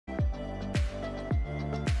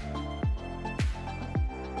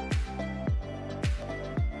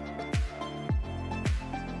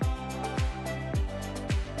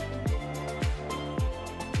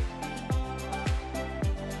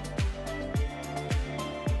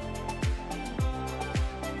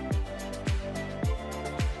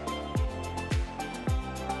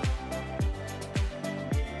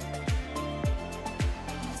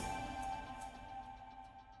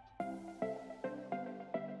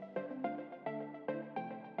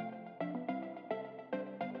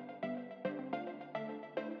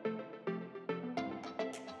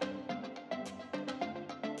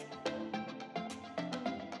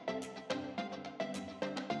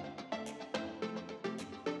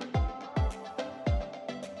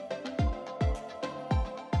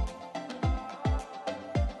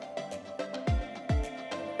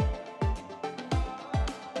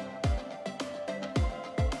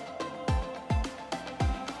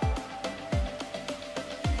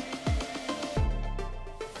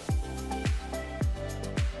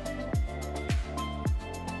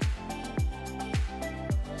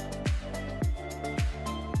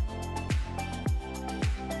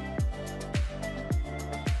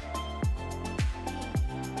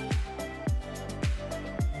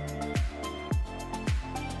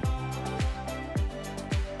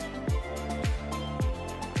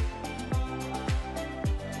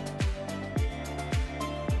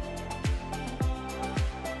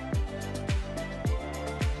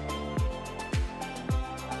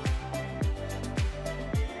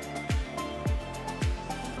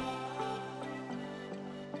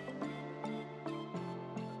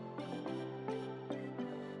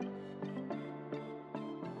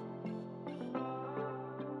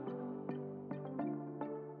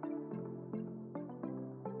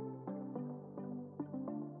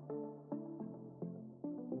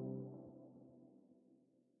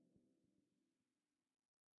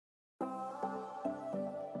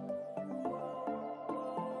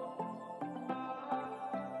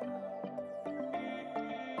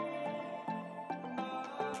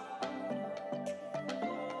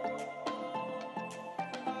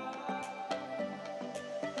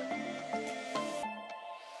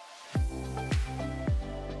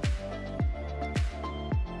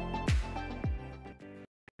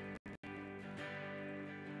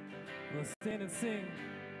Let's stand and sing.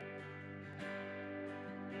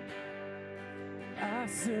 I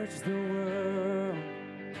searched the world,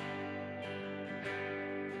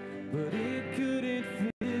 but it couldn't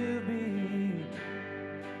fill me.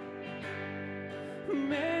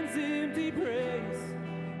 Man's empty praise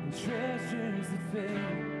and treasures that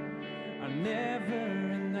fade are never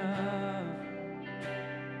enough.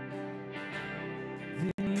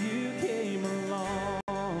 Then you came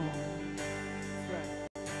along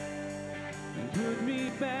and put me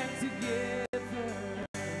back together,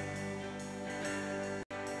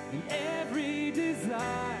 and every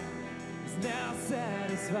desire is now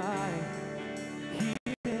satisfied here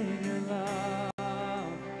in your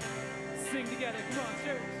love. Sing together, come on,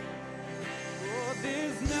 church. Oh,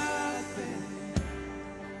 there's nothing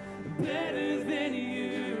better than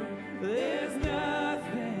you. There's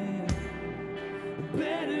nothing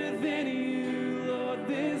better than you, Lord.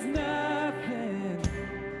 There's nothing,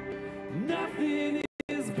 nothing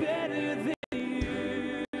is better than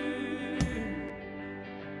you.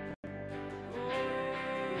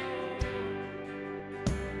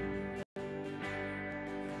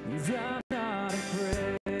 And I'm not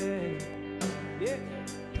afraid, yeah,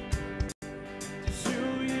 to show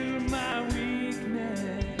you my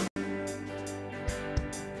weakness,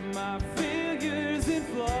 my failures and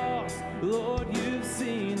flaws. Lord, you've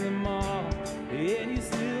seen them all, and you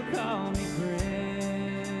still call me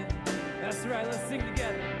friend. That's right, let's sing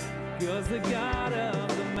together. 'Cause the God of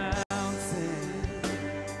the mountain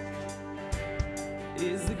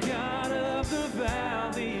is the God of the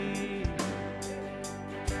valley.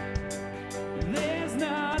 There's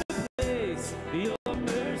not a place your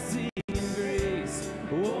mercy and grace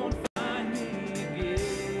won't find me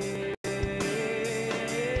again.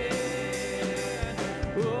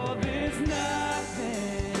 Oh, there's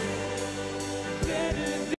nothing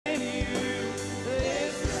better than you.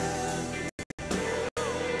 There's nothing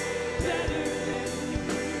better than you.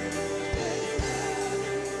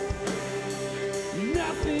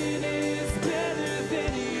 Nothing is better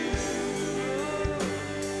than you.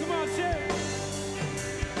 Come on, church.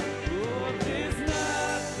 Oh, there's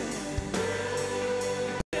nothing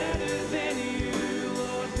better than you,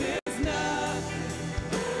 Lord. There's nothing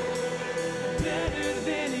better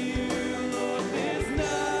than you, Lord. There's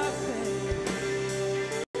nothing,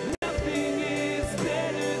 nothing is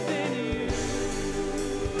better than you.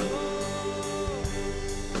 Oh.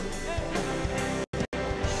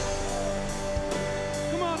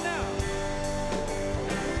 Come on now.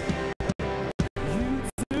 You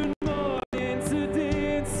turn mourning to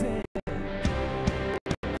dancing.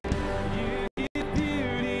 You give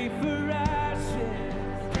beauty for ashes.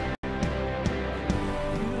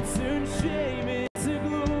 You turn shame into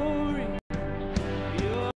glory.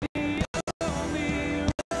 You're the only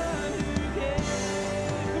one who can.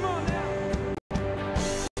 Come on now.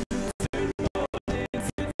 You turn mourning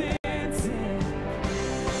to dancing.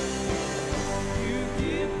 You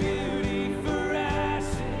give beauty for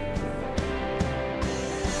ashes.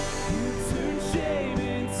 You turn shame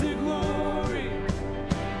into glory.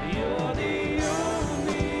 You're the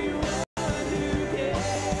only one who can.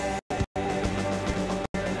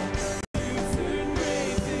 You turn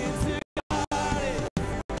graves into gardens.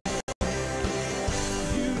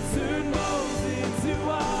 You turn moles into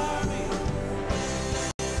armies.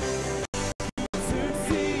 You turn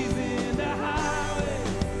seas into highways.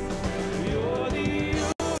 You're the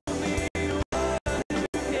only one who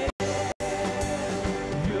can.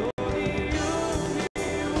 You're the only one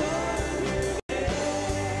who can.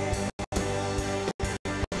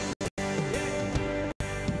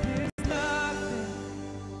 There's nothing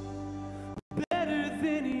better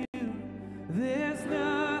than you. There's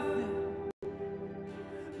nothing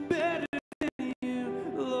better than you,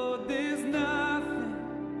 Lord. There's nothing,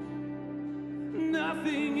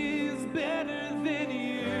 nothing is better than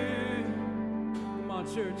you. Come on,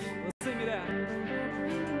 church, let's sing it out.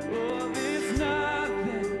 Oh, there's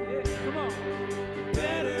nothing, yeah, come on,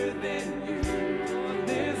 better than you. Lord,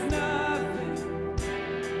 there's nothing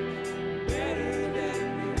better than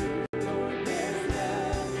you. Lord, there's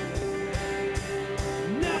nothing,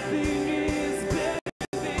 nothing is better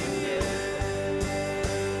than you.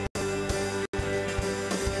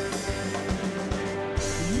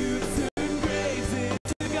 You turn graves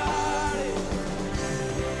into gardens.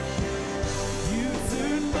 You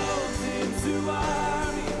turn moles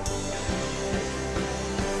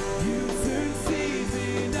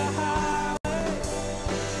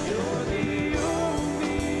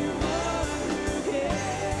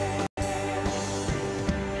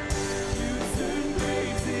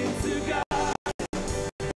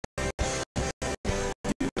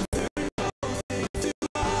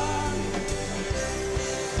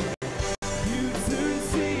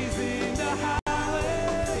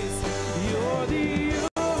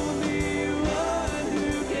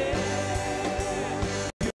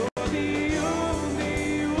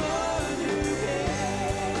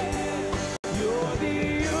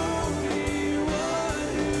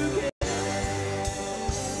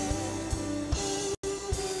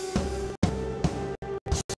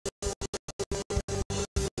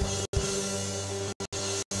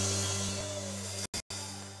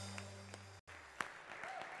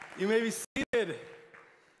You may be seated.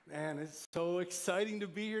 Man, it's so exciting to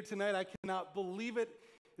be here tonight. I cannot believe it.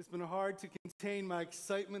 It's been hard to contain my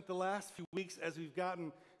excitement the last few weeks as we've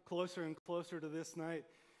gotten closer and closer to this night.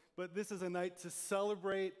 But this is a night to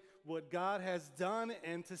celebrate what God has done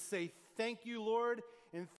and to say thank you, Lord,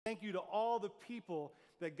 and thank you to all the people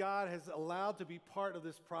that God has allowed to be part of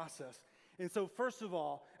this process. And so first of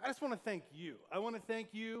all, I just want to thank you. I want to thank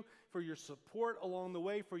you for your support along the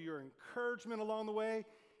way, for your encouragement along the way,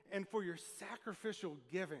 and for your sacrificial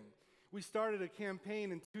giving. We started a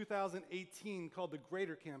campaign in 2018 called the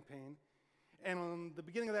Greater Campaign. And on the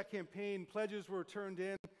beginning of that campaign, pledges were turned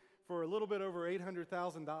in for a little bit over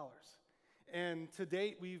 $800,000. And to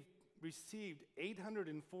date, we've received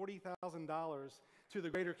 $840,000 to the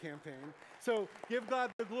Greater Campaign. So give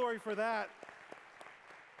God the glory for that.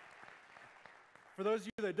 For those of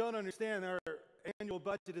you that don't understand, our annual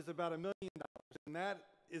budget is about $1 million, and that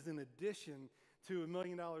is in addition to $1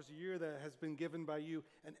 million a year that has been given by you,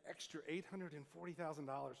 an extra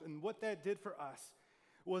 $840,000. And what that did for us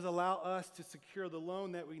was allow us to secure the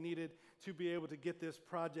loan that we needed to be able to get this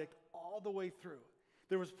project all the way through.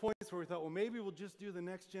 There was points where we thought, well, maybe we'll just do the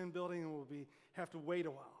next-gen building and we'll have to wait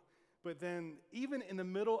a while. But then even in the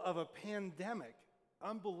middle of a pandemic,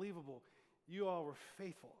 unbelievable, you all were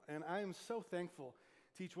faithful. And I am so thankful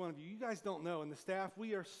to each one of you. You guys don't know, and the staff,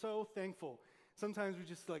 we are so thankful. Sometimes we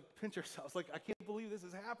just pinch ourselves, I can't believe this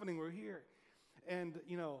is happening, we're here. And,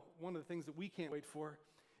 one of the things that we can't wait for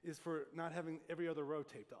is for not having every other row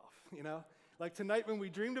taped off, Like tonight when we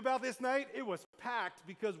dreamed about this night, it was packed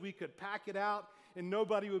because we could pack it out and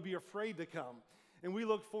nobody would be afraid to come. And we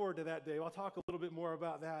look forward to that day. I'll talk a little bit more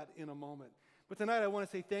about that in a moment. But tonight I want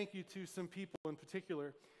to say thank you to some people in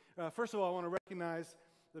particular. First of all, I want to recognize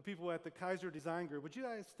the people at the Kaiser Design Group. Would you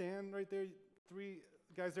guys stand right there? 3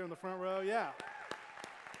 guys there in the front row? Yeah.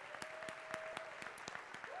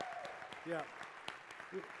 Yeah.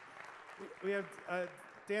 We have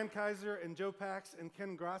Dan Kaiser and Joe Pax and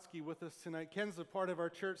Ken Grotsky with us tonight. Ken's a part of our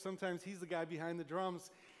church. Sometimes he's the guy behind the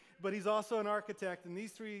drums, but he's also an architect. And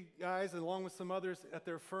these 3 guys, along with some others at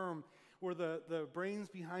their firm, were the brains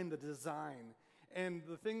behind the design. And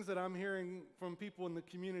the things that I'm hearing from people in the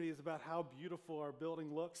community is about how beautiful our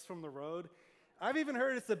building looks from the road. I've even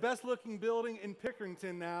heard it's the best looking building in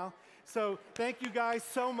Pickerington now. So thank you guys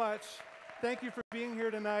so much. Thank you for being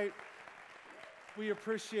here tonight. We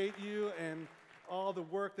appreciate you and all the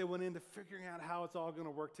work that went into figuring out how it's all going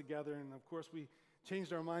to work together. And of course, we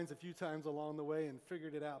changed our minds a few times along the way and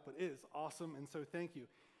figured it out, but it is awesome. And so thank you.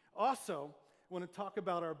 Also, I want to talk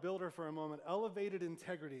about our builder for a moment, Elevated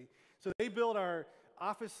Integrity. So they built our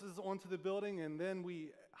offices onto the building, and then we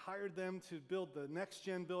hired them to build the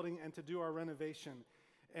next-gen building and to do our renovation.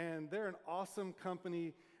 And they're an awesome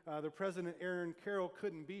company. The president, Aaron Carroll,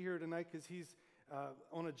 couldn't be here tonight because he's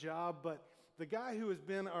on a job, but the guy who has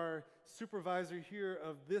been our supervisor here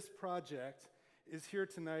of this project is here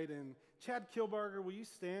tonight. And Chad Kilbarger, will you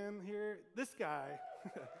stand here? This guy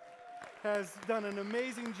has done an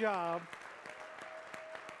amazing job.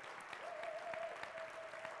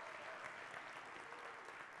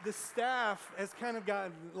 The staff has kind of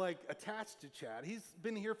gotten attached to Chad. He's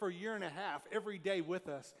been here for a year and a half every day with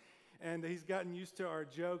us, and he's gotten used to our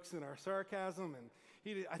jokes and our sarcasm, and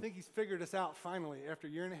I think he's figured us out finally after a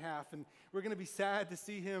year and a half, and we're going to be sad to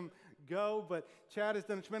see him go, but Chad has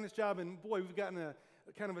done a tremendous job, and boy, we've gotten a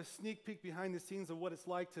kind of a sneak peek behind the scenes of what it's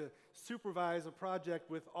like to supervise a project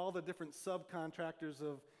with all the different subcontractors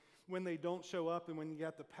of when they don't show up and when you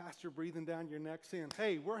got the pastor breathing down your neck saying,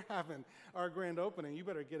 hey, we're having our grand opening, you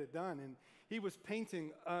better get it done. And he was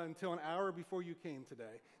painting until an hour before you came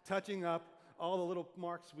today, touching up all the little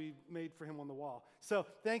marks we made for him on the wall. So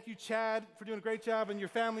thank you, Chad, for doing a great job, and your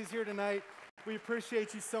family's here tonight. We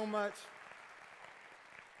appreciate you so much.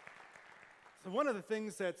 So one of the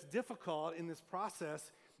things that's difficult in this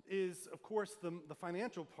process is, of course, the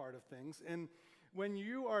financial part of things. And when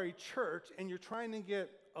you are a church and you're trying to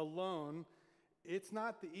get a loan, it's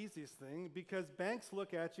not the easiest thing because banks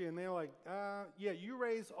look at you and they're like, yeah, you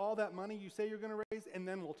raise all that money you say you're going to raise, and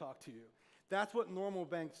then we'll talk to you. That's what normal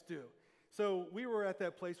banks do. So we were at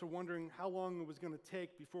that place, we're wondering how long it was going to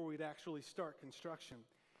take before we'd actually start construction.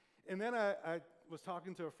 And then I was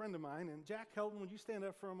talking to a friend of mine, and Jack Helton, would you stand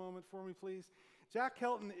up for a moment for me, please? Jack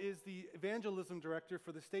Helton is the evangelism director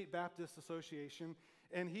for the State Baptist Association,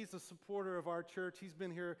 and he's a supporter of our church. He's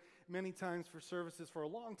been here many times for services for a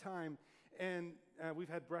long time, and we've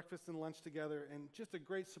had breakfast and lunch together, and just a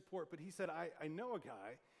great support. But he said, I know a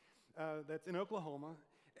guy that's in Oklahoma,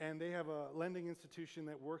 and they have a lending institution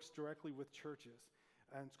that works directly with churches,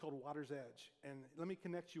 and it's called Water's Edge. And let me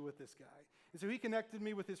connect you with this guy. And so he connected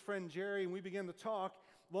me with his friend Jerry, and we began to talk.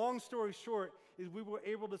 Long story short, is we were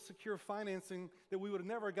able to secure financing that we would have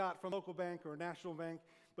never got from a local bank or a national bank,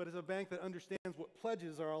 but as a bank that understands what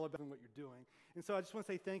pledges are all about and what you're doing. And so I just want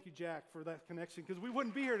to say thank you, Jack, for that connection, because we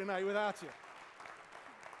wouldn't be here tonight without you.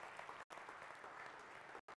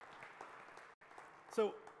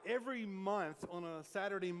 So every month on a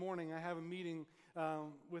Saturday morning, I have a meeting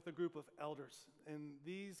with a group of elders. And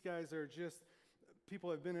these guys are just people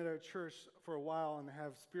who have been at our church for a while and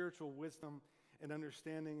have spiritual wisdom and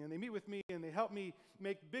understanding. And they meet with me and they help me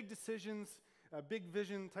make big decisions, big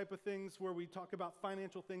vision type of things where we talk about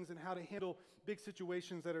financial things and how to handle big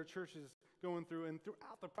situations that our church is going through. And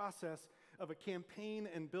throughout the process of a campaign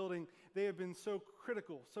and building, they have been so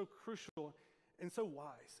critical, so crucial, and so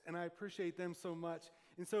wise. And I appreciate them so much.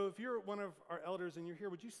 And so if you're one of our elders and you're here,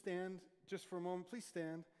 would you stand just for a moment? Please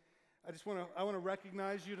stand. I want to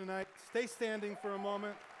recognize you tonight. Stay standing for a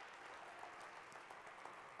moment.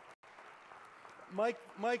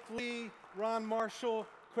 Mike Lee, Ron Marshall,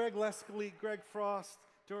 Craig Lescali, Greg Frost,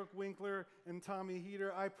 Dirk Winkler, and Tommy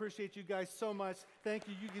Heater. I appreciate you guys so much. Thank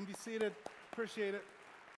you. You can be seated. Appreciate it.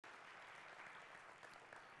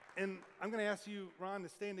 And I'm going to ask you, Ron, to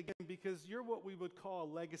stand again because you're what we would call a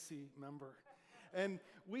legacy member. And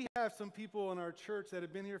we have some people in our church that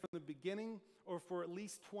have been here from the beginning or for at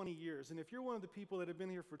least 20 years. And if you're one of the people that have been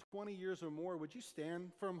here for 20 years or more, would you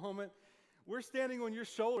stand for a moment? We're standing on your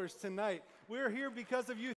shoulders tonight. We're here because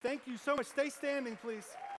of you. Thank you so much. Stay standing, please.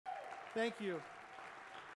 Thank you.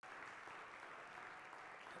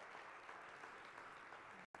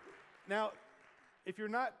 Now, if you're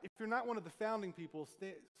not one of the founding people,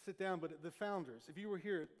 sit down, but the founders, if you were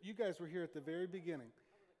here, you guys were here at the very beginning.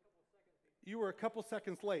 You were a couple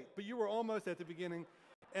seconds late, but you were almost at the beginning.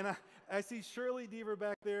 And I see Shirley Deaver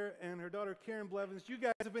back there and her daughter Karen Blevins. You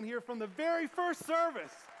guys have been here from the very first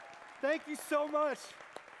service. Thank you so much.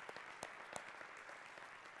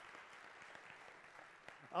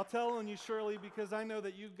 I'll tell on you, Shirley, because I know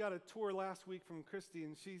that you got a tour last week from Christy,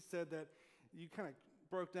 and she said that you kind of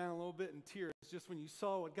broke down a little bit in tears just when you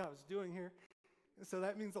saw what God was doing here. And so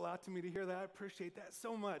that means a lot to me to hear that. I appreciate that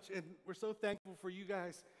so much, and we're so thankful for you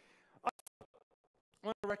guys. I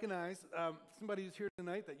want to recognize somebody who's here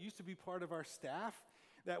tonight that used to be part of our staff.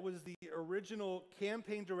 That was the original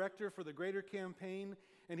campaign director for the Greater Campaign,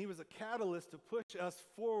 and he was a catalyst to push us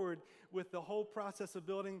forward with the whole process of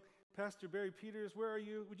building. Pastor Barry Peters, where are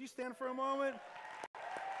you? Would you stand for a moment?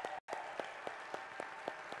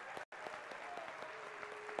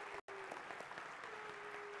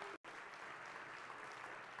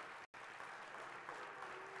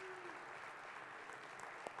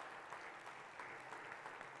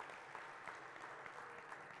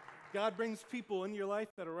 God brings people in your life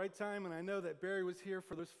at the right time, and I know that Barry was here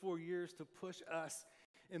for those 4 years to push us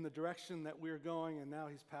in the direction that we're going, and now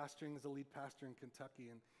he's pastoring as a lead pastor in Kentucky,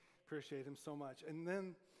 and appreciate him so much. And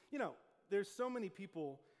then, there's so many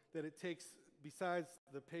people that it takes, besides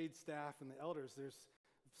the paid staff and the elders, there's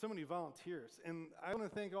so many volunteers. And I want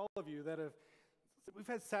to thank all of you that we've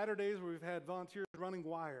had Saturdays where we've had volunteers running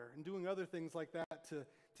wire and doing other things like that to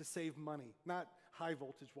save money. Not high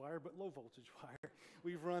voltage wire, but low voltage wire.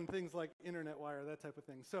 We've run things like internet wire, that type of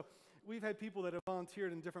thing. So we've had people that have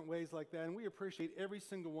volunteered in different ways like that, and we appreciate every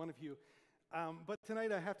single one of you. But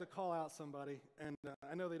tonight I have to call out somebody, and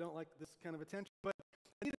I know they don't like this kind of attention, but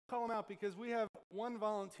I need to call them out because we have one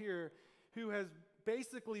volunteer who has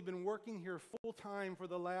basically been working here full-time for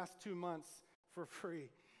the last 2 months for free.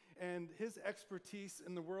 And his expertise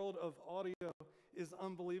in the world of audio is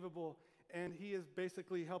unbelievable, and he has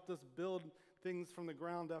basically helped us build things from the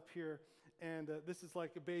ground up here, and this is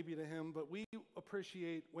like a baby to him, but we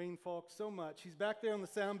appreciate Wayne Falk so much. He's back there in the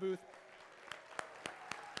sound booth.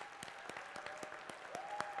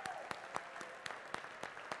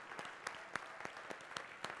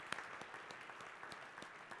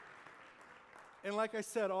 And like I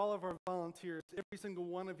said, all of our volunteers, every single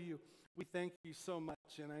one of you, we thank you so much.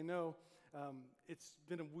 And I know it's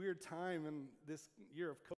been a weird time in this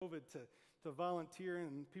year of COVID to volunteer,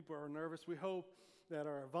 and people are nervous. We hope that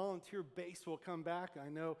our volunteer base will come back. I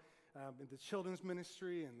know in the children's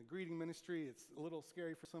ministry and the greeting ministry, it's a little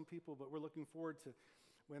scary for some people, but we're looking forward to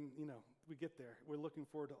when, we get there. We're looking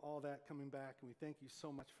forward to all that coming back, and we thank you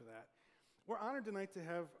so much for that. We're honored tonight to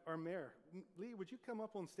have our mayor. Lee, would you come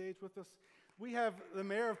up on stage with us? We have the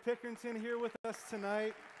mayor of Pickerington here with us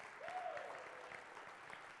tonight.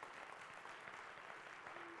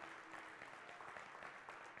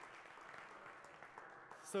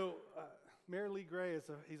 So Mayor Lee Gray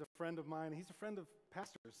he's a friend of mine. He's a friend of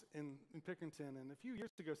pastors in Pickerington. And a few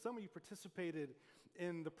years ago, some of you participated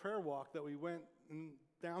in the prayer walk that we went and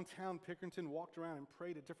downtown Pickerington, walked around and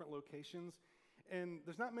prayed at different locations. And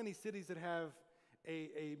there's not many cities that have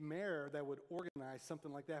a mayor that would organize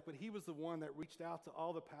something like that, but he was the one that reached out to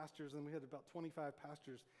all the pastors, and we had about 25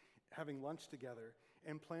 pastors having lunch together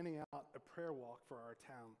and planning out a prayer walk for our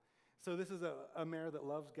town. So this is a mayor that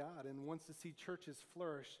loves God and wants to see churches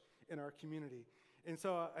flourish in our community. And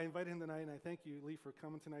so I invited him tonight, and I thank you, Lee, for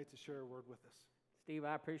coming tonight to share a word with us. Steve,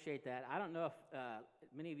 I appreciate that. I don't know if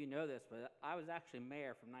many of you know this, but I was actually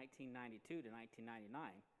mayor from 1992 to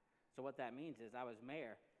 1999. So what that means is I was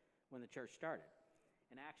mayor when the church started.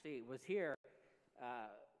 And actually was here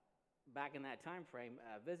back in that time frame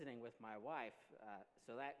visiting with my wife.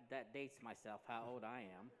 So that dates myself, how old I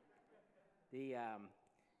am.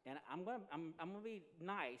 And I'm gonna be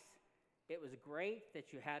nice. It was great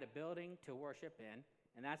that you had a building to worship in,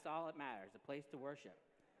 and that's all that matters, a place to worship.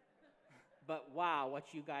 But wow,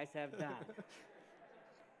 what you guys have done.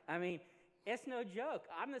 I mean, it's no joke.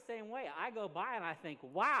 I'm the same way. I go by and I think,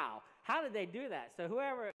 wow, how did they do that? So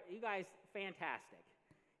whoever, you guys, fantastic.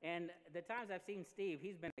 And the times I've seen Steve,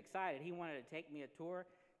 he's been excited. He wanted to take me a tour,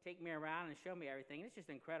 take me around and show me everything. It's just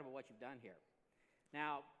incredible what you've done here.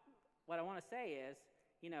 Now, what I want to say is,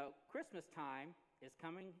 you know, Christmas time is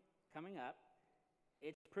coming up.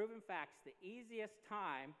 It's proven facts the easiest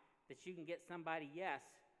time that you can get somebody yes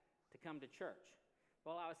to come to church.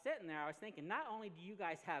 Well, I was sitting there, I was thinking, not only do you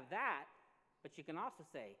guys have that, but you can also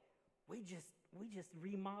say, we just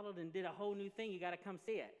remodeled and did a whole new thing. You got to come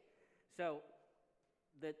see it. So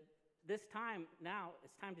this time now,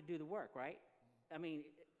 it's time to do the work, right? I mean,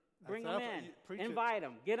 bring them in, invite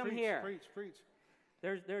them, get them here. Preach.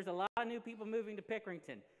 There's a lot of new people moving to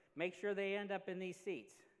Pickerington. Make sure they end up in these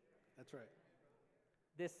seats. That's right.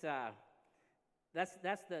 That's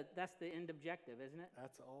the end objective, isn't it?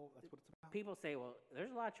 That's what it's about. People say, well,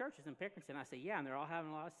 there's a lot of churches in Pickerington. I say, yeah, and they're all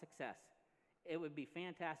having a lot of success. It would be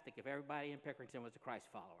fantastic if everybody in Pickerington was a Christ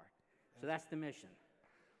follower. So that's the mission.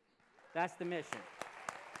 That's the mission.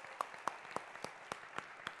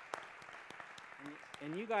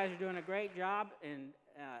 And you guys are doing a great job, and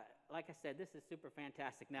like I said, this is super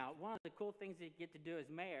fantastic. Now, one of the cool things that you get to do as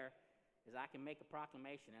mayor is I can make a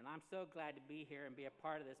proclamation, and I'm so glad to be here and be a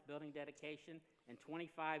part of this building dedication in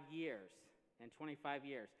 25 years.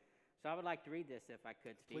 So I would like to read this if I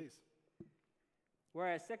could, Steve. Please.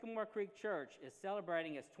 Whereas Sycamore Creek Church is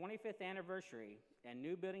celebrating its 25th anniversary and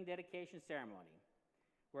new building dedication ceremony.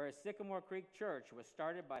 Whereas Sycamore Creek Church was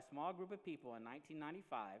started by a small group of people in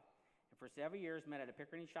 1995 and for several years met at a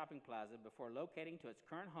Pickering shopping plaza before locating to its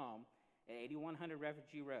current home at 8100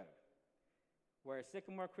 Refugee Road. Whereas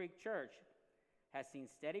Sycamore Creek Church has seen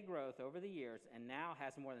steady growth over the years and now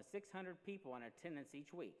has more than 600 people in attendance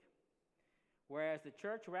each week. Whereas the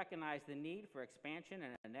church recognized the need for expansion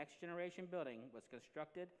and a next-generation building was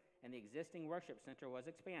constructed and the existing worship center was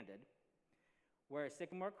expanded. Whereas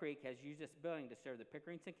Sycamore Creek has used this building to serve the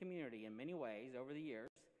Pickerington community in many ways over the years,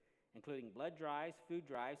 including blood drives, food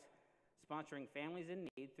drives, sponsoring families in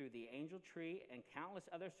need through the Angel Tree and countless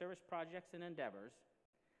other service projects and endeavors.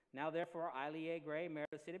 Now, therefore, I, Lee A. Gray, Mayor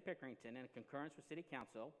of the City of Pickerington, in concurrence with City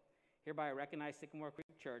Council, hereby recognize Sycamore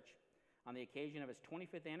Creek Church on the occasion of its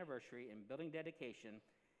 25th anniversary and building dedication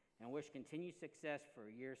and wish continued success for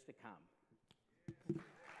years to come.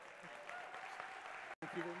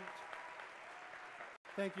 Thank you very much.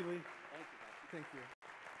 Thank you, Lee. Thank you, guys. Thank you.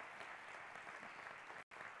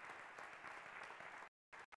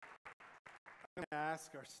 I'm going to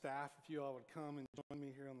ask our staff if you all would come and join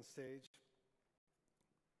me here on the stage.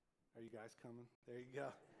 Are you guys coming? There you go.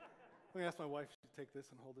 Let me ask my wife to take this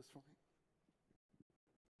and hold this for me.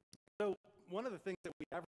 So one of the things that we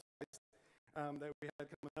advertised that we had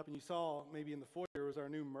coming up, and you saw maybe in the foyer, was our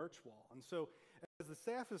new merch wall. And so as the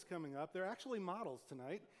staff is coming up, they're actually models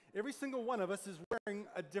tonight. Every single one of us is wearing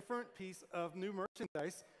a different piece of new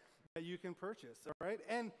merchandise that you can purchase, all right?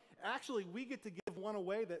 And actually, we get to give one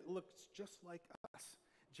away that looks just like us.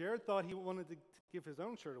 Jared thought he wanted to give his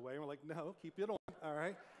own shirt away, and we're like, no, keep it on, all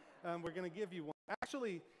right? We're going to give you one.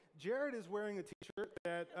 Actually, Jared is wearing a t-shirt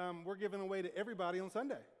that we're giving away to everybody on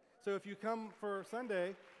Sunday. So if you come for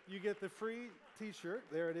Sunday, you get the free t-shirt.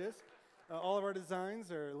 There it is. All of our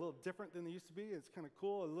designs are a little different than they used to be. It's kind of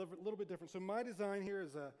cool, a little bit different. So my design here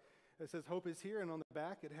is, it says hope is here, and on the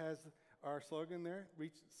back it has our slogan there.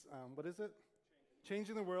 What is it?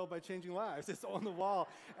 Changing the world by changing lives. It's on the wall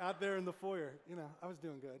out there in the foyer. You know, I was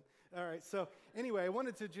doing good. All right, so anyway, I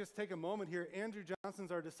wanted to just take a moment here. Andrew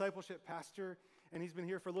Johnson's our discipleship pastor, and he's been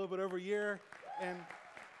here for a little bit over a year. And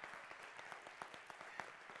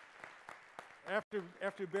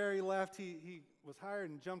After Barry left, he was hired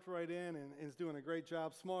and jumped right in and is doing a great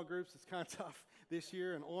job. Small groups, it's kind of tough this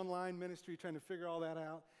year, and online ministry, trying to figure all that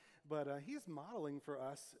out. But he's modeling for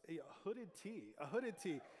us a hooded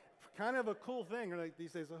tee, kind of a cool thing like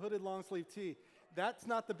these days, a hooded long sleeve tee. That's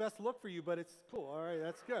not the best look for you, but it's cool. All right,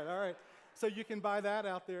 that's good. All right, so you can buy that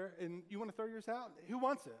out there, and you want to throw yours out? Who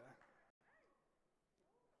wants it?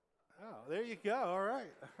 Oh, there you go. All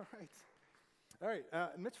right. All right,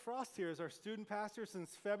 Mitch Frost here is our student pastor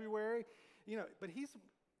since February, but he's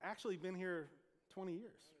actually been here 20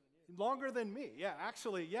 years. Longer than me, yeah,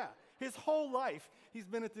 actually, yeah. His whole life, he's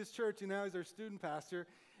been at this church, and now he's our student pastor,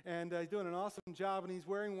 and he's doing an awesome job, and he's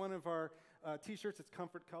wearing one of our T-shirts. It's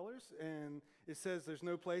Comfort Colors, and it says, "There's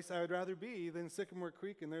no place I would rather be than Sycamore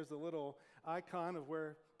Creek," and there's a little icon of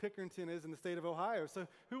where Pickerington is in the state of Ohio. So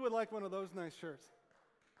who would like one of those nice shirts?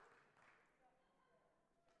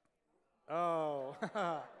 Oh,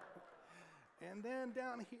 and then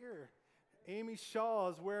down here, Amy Shaw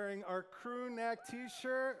is wearing our crew neck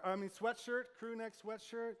sweatshirt, crew neck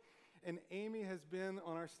sweatshirt. And Amy has been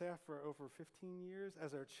on our staff for over 15 years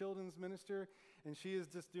as our children's minister, and she is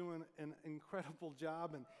just doing an incredible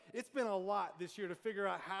job. And it's been a lot this year to figure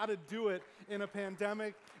out how to do it in a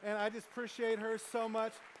pandemic, and I just appreciate her so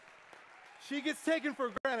much. She gets taken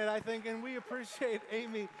for granted, I think, and we appreciate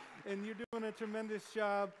Amy, and you're doing a tremendous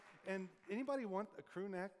job. And anybody want a crew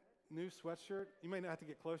neck new sweatshirt? You may not have to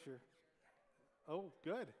get closer. Oh,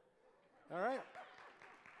 good. All right.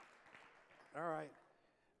 All right.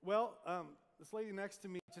 Well, this lady next to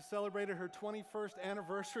me just celebrated her 21st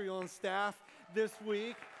anniversary on staff this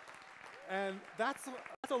week, and that's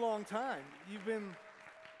a long time. You've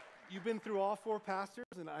been through all 4 pastors,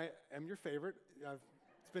 and I am your favorite. It's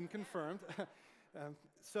been confirmed.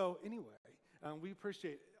 So anyway, we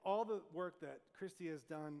appreciate all the work that Christy has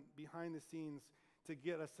done behind the scenes to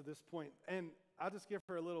get us to this point. And I'll just give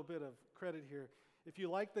her a little bit of credit here. If you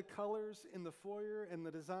like the colors in the foyer and the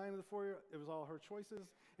design of the foyer, it was all her choices,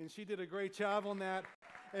 and she did a great job on that,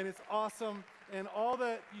 and it's awesome. And all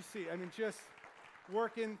that you see, just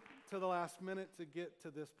working to the last minute to get to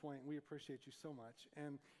this point. We appreciate you so much.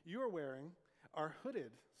 And you are wearing our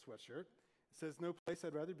hooded sweatshirt. It says, "No place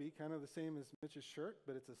I'd rather be," kind of the same as Mitch's shirt,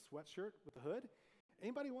 but it's a sweatshirt with a hood.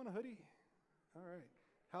 Anybody want a hoodie? All right.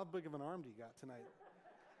 How big of an arm do you got tonight?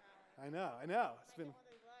 I know. It's been.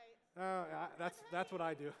 That's what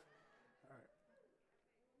I do.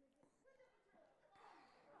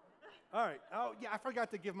 All right. Oh yeah, I forgot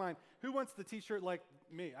to give mine. Who wants the T-shirt like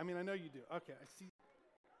me? I know you do. Okay, I see.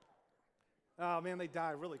 Oh man, they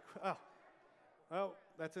die really quick. Oh,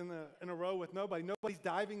 that's in a row with nobody. Nobody's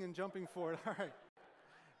diving and jumping for it.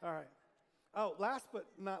 All right. Oh, last but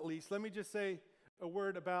not least, let me just say a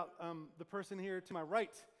word about the person here to my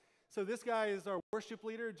right. So this guy is our worship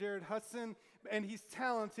leader, Jared Hudson, and he's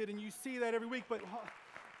talented, and you see that every week,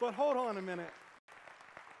 but hold on a minute.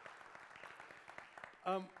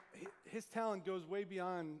 His talent goes way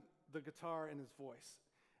beyond the guitar and his voice.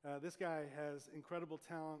 This guy has incredible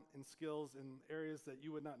talent and skills in areas that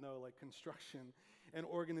you would not know, like construction and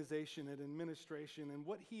organization and administration, and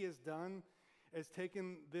what he has done is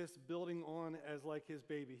taken this building on as like his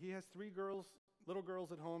baby. He has 3 little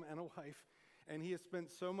girls at home and a wife, and he has spent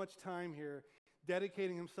so much time here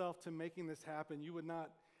dedicating himself to making this happen.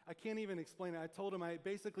 I can't even explain it. I told him I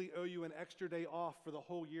basically owe you an extra day off for the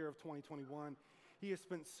whole year of 2021. He has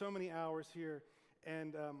spent so many hours here,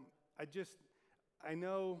 and I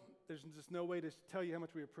know there's just no way to tell you how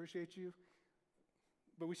much we appreciate you,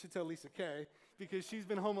 but we should tell Lisa Kay, because she's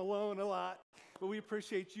been home alone a lot, but we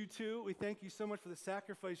appreciate you too. We thank you so much for the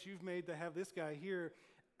sacrifice you've made to have this guy here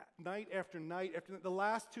night after night. After the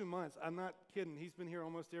last 2 months, I'm not kidding, he's been here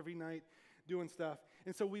almost every night doing stuff.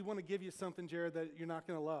 And so we want to give you something, Jared, that you're not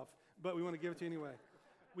going to love, but we want to give it to you anyway.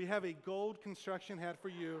 We have a gold construction hat for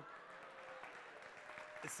you.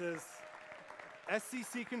 It says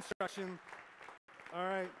SCC Construction. All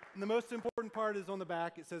right, and the most important part is on the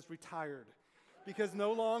back. It says retired, because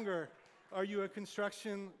no longer are you a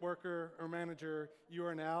construction worker or manager. You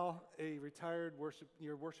are now a retired worship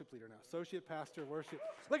leader now, associate pastor, worship.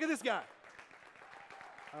 Look at this guy.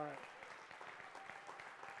 All right.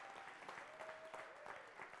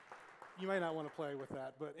 You might not want to play with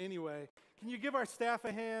that, but anyway, can you give our staff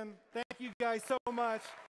a hand? Thank you guys so much.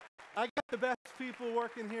 I got the best people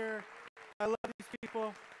working here. I love these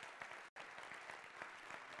people.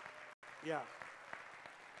 Yeah.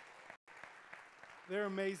 They're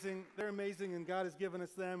amazing. They're amazing, and God has given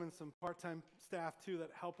us them and some part-time staff, too,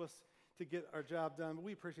 that help us to get our job done. But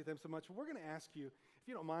we appreciate them so much. We're going to ask you, if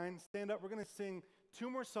you don't mind, stand up. We're going to sing 2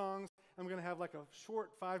 more songs, and we're going to have like a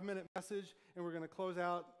short 5-minute message, and we're going to close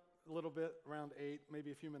out a little bit, around 8,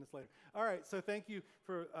 maybe a few minutes later. All right, so thank you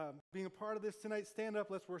for being a part of this tonight. Stand up,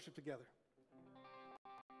 let's worship together.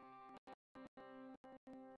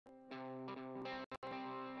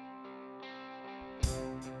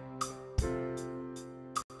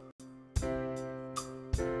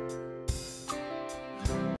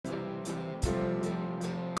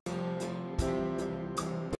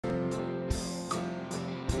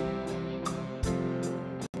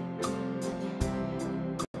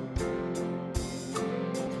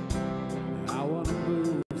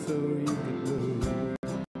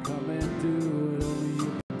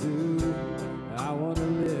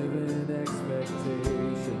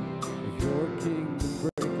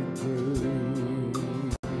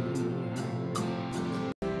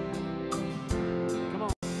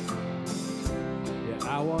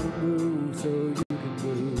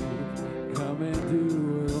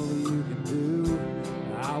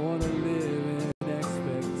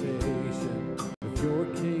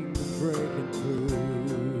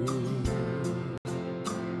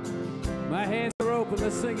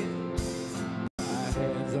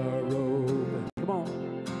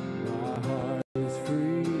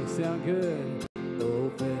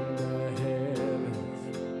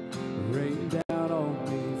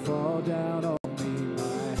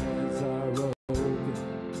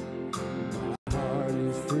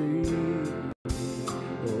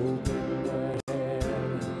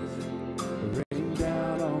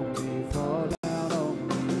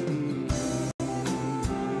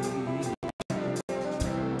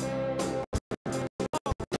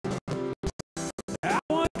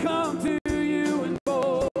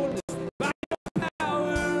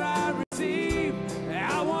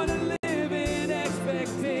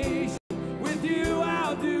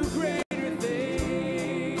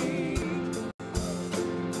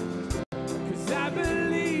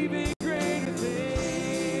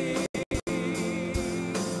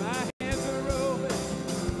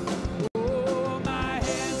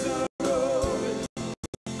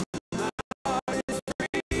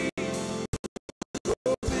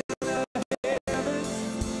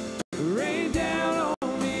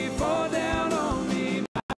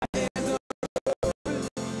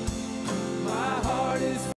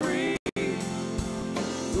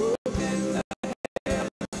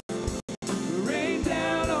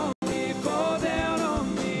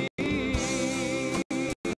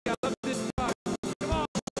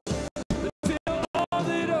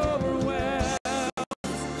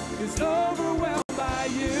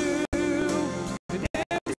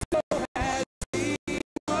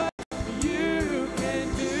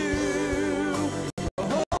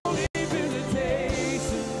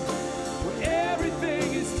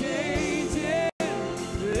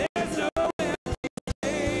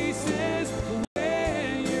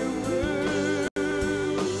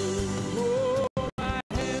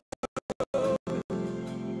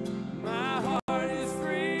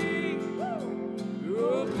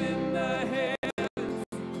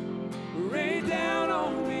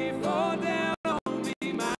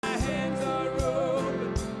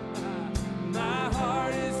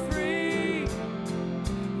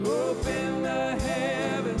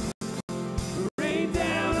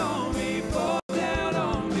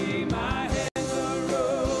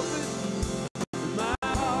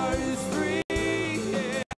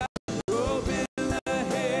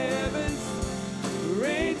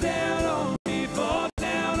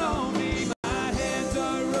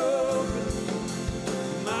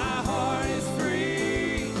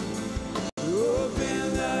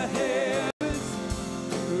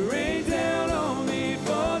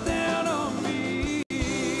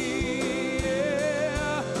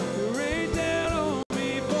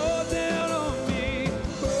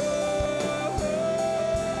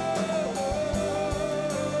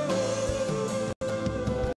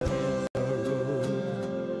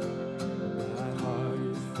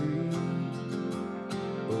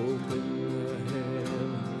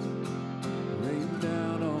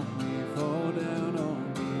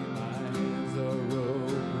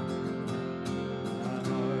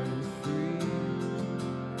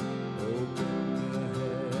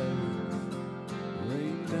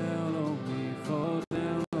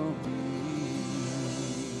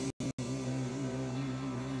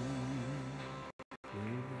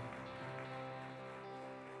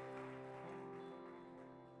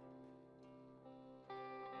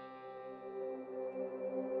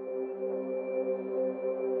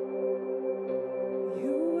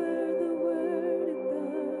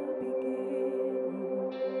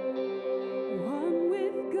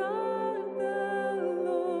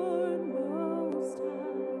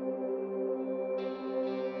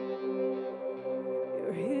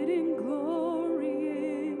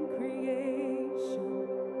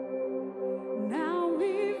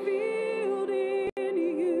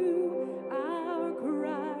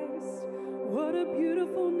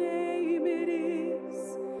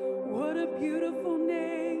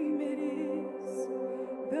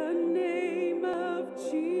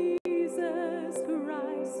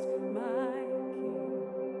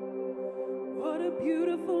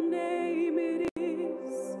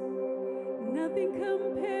 Nothing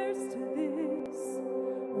compares to this.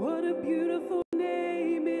 What a beautiful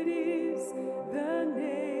name it is, the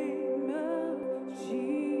name of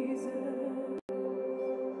Jesus.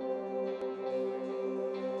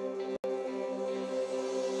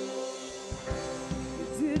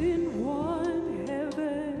 You didn't want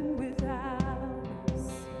heaven without us,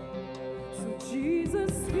 so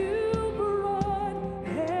Jesus, you brought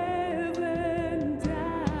heaven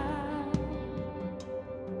down.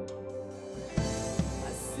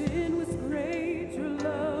 My sin was great, your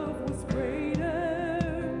love was greater.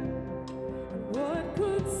 What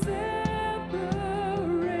could separate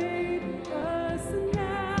us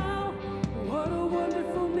now? What a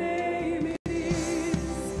wonderful name it is.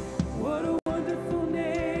 What a wonderful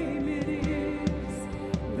name it is.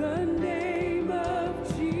 The name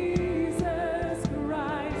of Jesus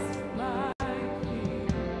Christ, my King.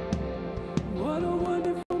 What a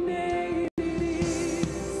wonderful name it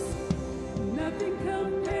is. Nothing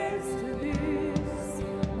compares to this.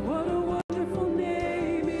 What a wonderful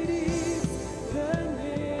name it is. The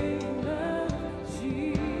name of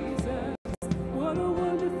Jesus. What a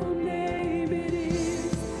wonderful name it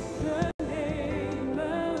is. The name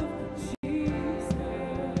of Jesus.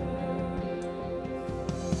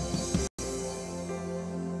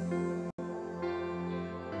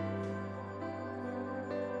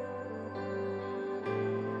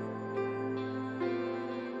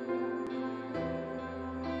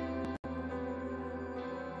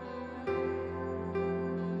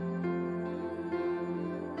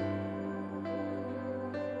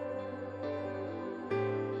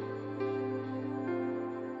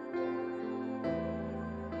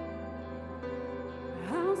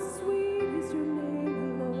 How sweet is your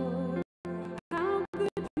name, Lord. How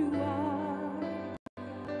good you are.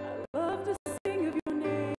 I love to sing of your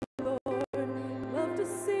name, Lord. Love to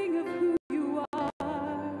sing of who you are.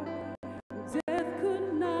 Death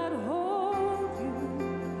could not hold you.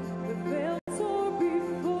 The veil tore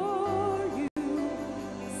before you.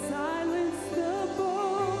 Silence the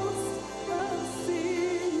boast of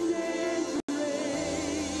sin and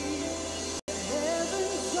grave.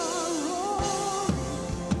 Heavens are roaring,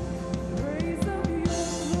 praise of your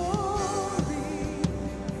glory.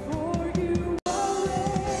 For you are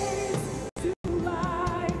raised to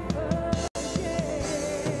life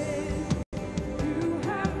again. You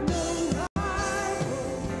have no rival,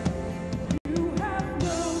 you have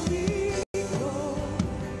no equal.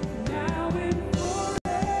 Now and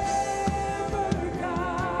forever,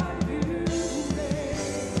 God, you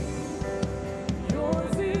reign.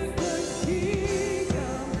 Yours is the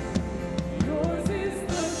kingdom, yours is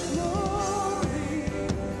the glory,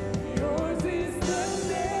 yours is the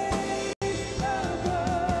name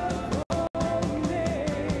above all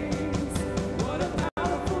names. What a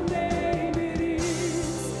powerful name it is.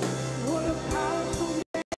 What a powerful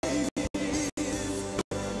name it is.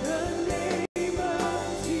 The name of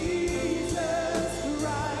Jesus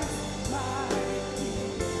Christ, my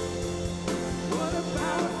King. What a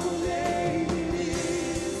powerful name it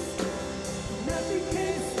is. Nothing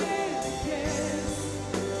can stand against.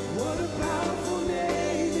 What a powerful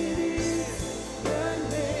name it is. The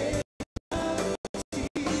name of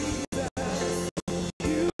Jesus.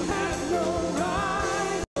 You have no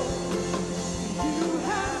rival. You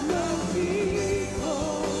have no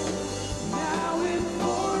equal. Now and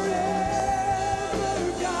forever,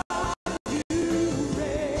 God, you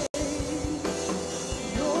reign.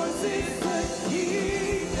 Yours is the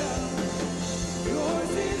kingdom.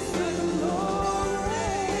 Yours is the glory.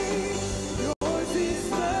 Yours is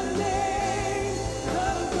the name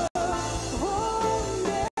above all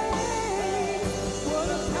names. What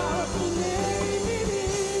a powerful name it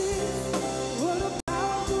is. What a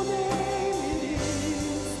powerful name it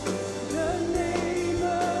is. The name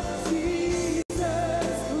of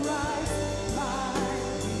Jesus Christ, my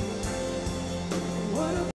King.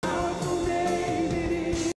 What a powerful name it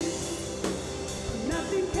is.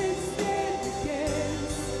 Nothing can stand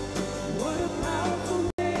against. What a powerful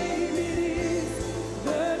name it is.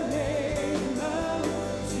 The name of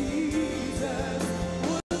Jesus.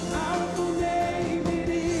 What a powerful name it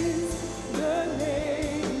is. The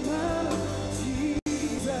name of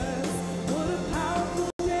Jesus. What a powerful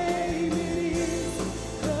name it is.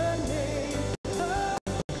 The name of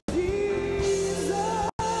Jesus.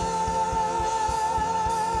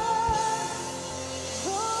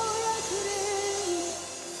 Oh, yes it is.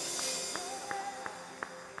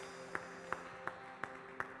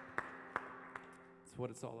 It's what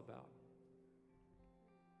it's all about.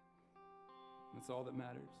 That's all that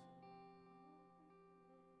matters.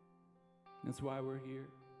 That's why we're here.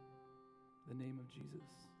 The name of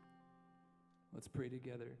Jesus. Let's pray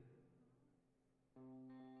together.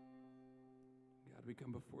 God, we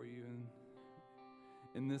come before you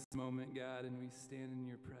in this moment, God, and we stand in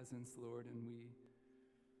your presence, Lord, and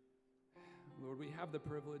Lord, we have the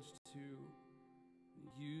privilege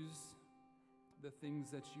to use the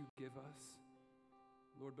things that you give us,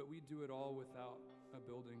 Lord, but we do it all without a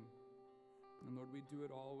building. And Lord, we do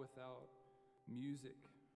it all without music.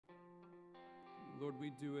 Lord,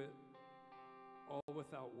 we do it all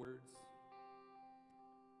without words.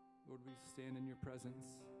 Lord, we stand in your presence.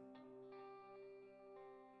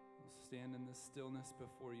 We stand in this stillness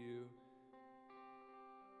before you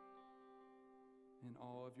in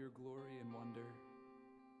all of your glory and wonder.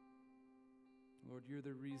 Lord, you're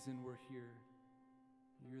the reason we're here.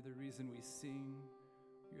 You're the reason we sing.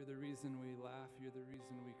 You're the reason we laugh. You're the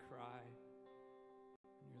reason we cry.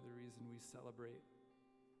 You're the reason we celebrate.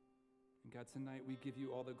 And God, tonight we give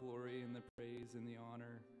you all the glory and the praise and the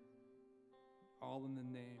honor, all in the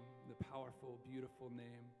name, the powerful, beautiful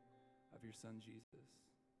name of your Son, Jesus.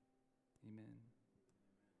 Amen.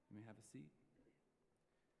 You may have a seat.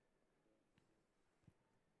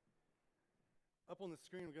 Up on the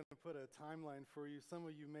screen, we're going to put a timeline for you. Some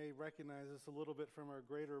of you may recognize this a little bit from our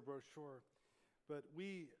greater brochure, but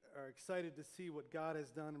we are excited to see what God has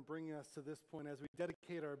done in bringing us to this point as we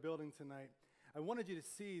dedicate our building tonight. I wanted you to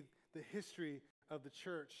see the history of the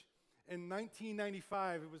church. In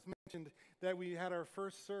 1995, it was mentioned that we had our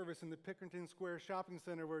first service in the Pickerington Square Shopping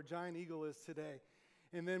Center where Giant Eagle is today.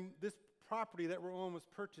 And then this property that we're on was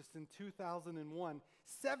purchased in 2001,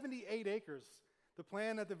 78 acres. The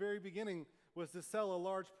plan at the very beginning was to sell a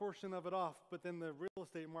large portion of it off, but then the real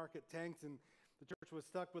estate market tanked and the church was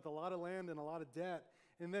stuck with a lot of land and a lot of debt.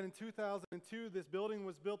 And then in 2002, this building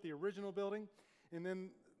was built, the original building, and then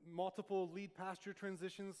multiple lead pastor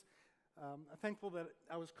transitions. I'm thankful that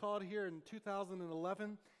I was called here in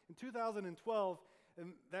 2011. In 2012,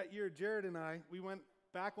 and that year, Jared and I, we went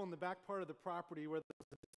back on the back part of the property where there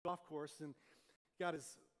was a golf course, and got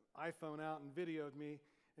his iPhone out and videoed me,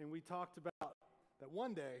 and we talked about that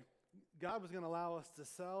one day God was going to allow us to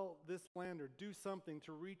sell this land or do something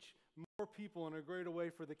to reach more people in a greater way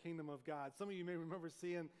for the kingdom of God. Some of you may remember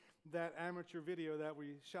seeing that amateur video that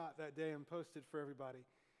we shot that day and posted for everybody.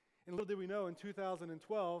 And little did we know in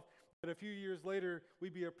 2012 that a few years later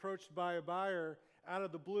we'd be approached by a buyer out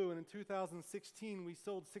of the blue, and in 2016 we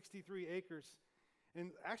sold 63 acres.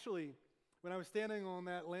 And actually, when I was standing on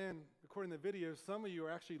that land recording the video, some of you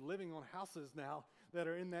are actually living on houses now that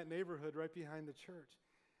are in that neighborhood right behind the church.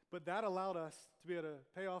 But that allowed us to be able to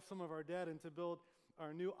pay off some of our debt and to build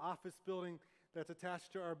our new office building that's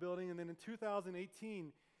attached to our building. And then in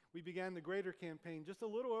 2018, we began the Greater campaign just a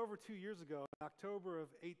little over 2 years ago. In October of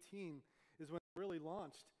 18 is when it really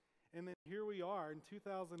launched. And then here we are in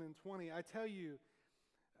 2020. I tell you,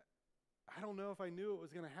 I don't know if I knew it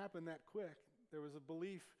was going to happen that quick. There was a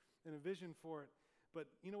belief and a vision for it. But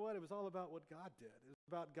you know what? It was all about what God did. It was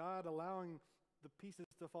about God allowing the pieces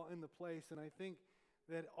to fall into place. And I think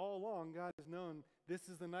that all along God has known this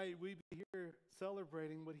is the night we be here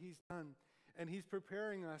celebrating what he's done. And he's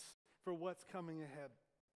preparing us for what's coming ahead.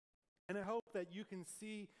 And I hope that you can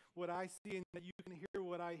see what I see and that you can hear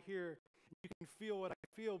what I hear. You can feel what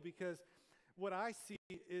I feel, because what I see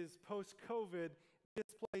is post-COVID,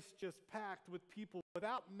 this place just packed with people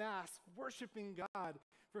without masks worshiping God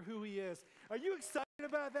for who he is. Are you excited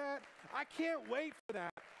about that? I can't wait for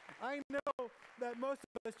that. I know that most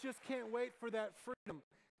of us just can't wait for that freedom,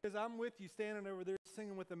 because I'm with you standing over there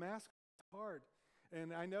singing with the mask. It's hard.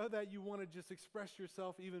 And I know that you want to just express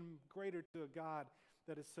yourself even greater to a God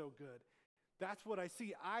that is so good. That's what I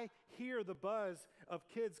see. I hear the buzz of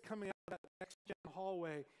kids coming out of that next gen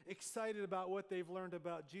hallway, excited about what they've learned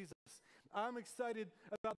about Jesus. I'm excited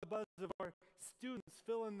about the buzz of our students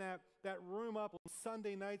filling that room up on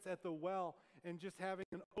Sunday nights at the well and just having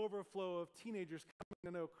an overflow of teenagers coming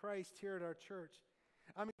to know Christ here at our church.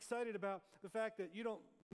 I'm excited about the fact that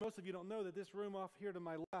most of you don't know that this room off here to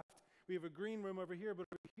my left, we have a green room over here, but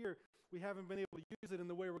over here we haven't been able to use it in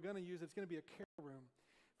the way we're going to use it. It's going to be a care room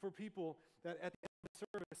for people that at the end of the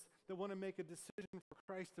service that want to make a decision for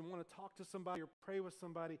Christ and want to talk to somebody or pray with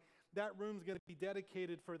somebody. That room's going to be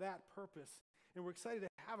dedicated for that purpose. And we're excited to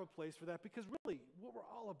have a place for that, because really what we're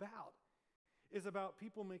all about is about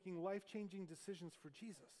people making life-changing decisions for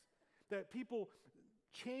Jesus. That people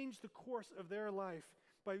change the course of their life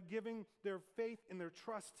by giving their faith and their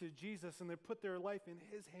trust to Jesus, and they put their life in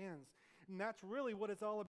his hands. And that's really what it's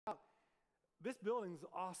all about. This building's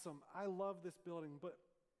awesome. I love this building, but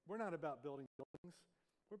we're not about building buildings.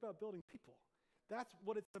 We're about building people. That's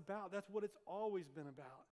what it's about. That's what it's always been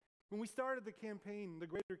about. When we started the campaign, the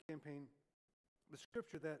Greater campaign, the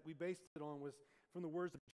scripture that we based it on was from the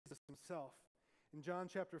words of Jesus himself. In John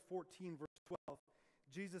chapter 14, verse 12,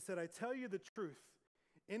 Jesus said, I tell you the truth.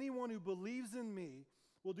 Anyone who believes in me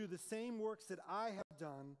will do the same works that I have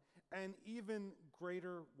done, and even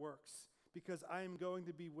greater works, because I am going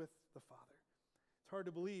to be with the Father. It's hard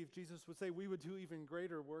to believe Jesus would say we would do even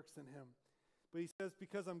greater works than him. But he says,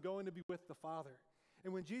 because I'm going to be with the Father.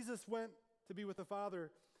 And when Jesus went to be with the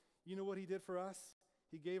Father, you know what he did for us?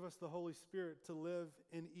 He gave us the Holy Spirit to live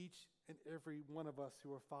in each and every one of us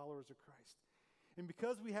who are followers of Christ. And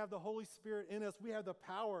because we have the Holy Spirit in us, we have the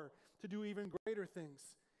power to do even greater things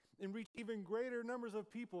and reach even greater numbers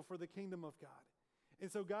of people for the kingdom of God.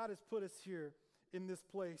 And so God has put us here in this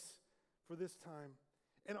place for this time.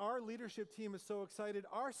 And our leadership team is so excited.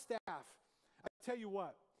 Our staff, I tell you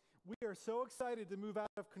what, we are so excited to move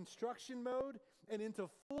out of construction mode and into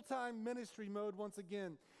full-time ministry mode once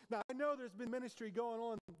again. Now, I know there's been ministry going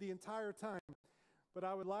on the entire time, but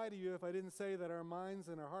I would lie to you if I didn't say that our minds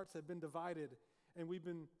and our hearts have been divided, and we've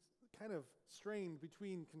been kind of strained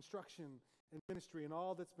between construction and ministry and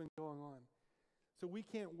all that's been going on. So we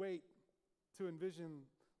can't wait to envision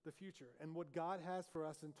the future and what God has for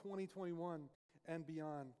us in 2021 and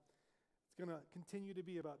beyond. It's going to continue to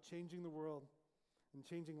be about changing the world and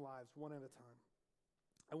changing lives one at a time.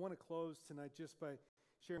 I want to close tonight just by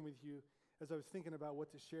sharing with you, as I was thinking about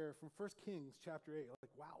what to share, from 1 Kings chapter 8.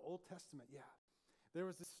 Like, wow, Old Testament, yeah. There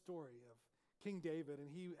was this story of King David, and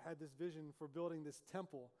he had this vision for building this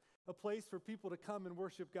temple, a place for people to come and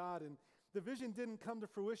worship God. And the vision didn't come to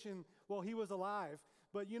fruition while he was alive,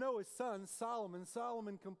 but you know his son,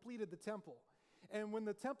 Solomon completed the temple. And when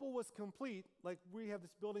the temple was complete, like we have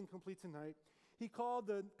this building complete tonight, he called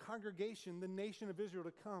the congregation, the nation of Israel,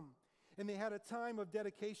 to come. And they had a time of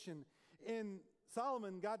dedication. And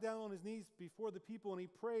Solomon got down on his knees before the people, and he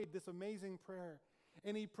prayed this amazing prayer.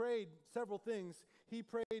 And he prayed several things. He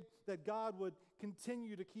prayed that God would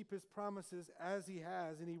continue to keep his promises as he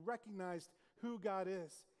has, and he recognized who God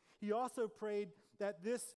is. He also prayed that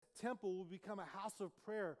this temple would become a house of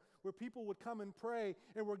prayer, where people would come and pray,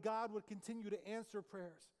 and where God would continue to answer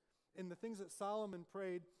prayers. And the things that Solomon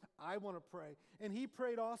prayed, I want to pray. And he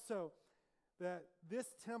prayed also that this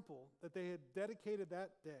temple that they had dedicated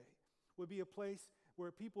that day would be a place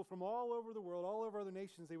where people from all over the world, all over other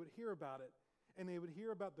nations, they would hear about it, and they would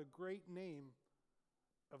hear about the great name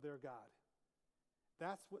of their God.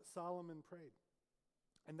 That's what Solomon prayed.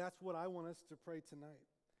 And that's what I want us to pray tonight.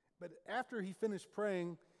 But after he finished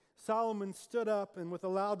praying, Solomon stood up, and with a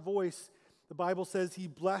loud voice, the Bible says he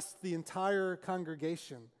blessed the entire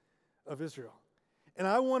congregation of Israel. And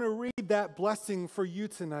I want to read that blessing for you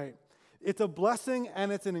tonight. It's a blessing,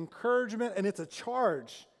 and it's an encouragement, and it's a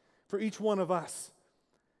charge for each one of us.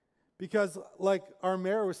 Because like our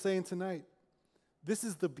mayor was saying tonight, this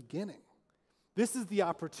is the beginning. This is the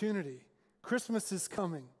opportunity. Christmas is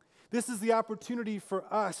coming. This is the opportunity for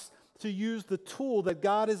us to use the tool that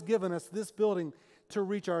God has given us, this building, to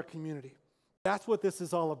reach our community. That's what this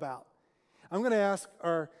is all about. I'm going to ask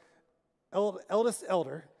our eldest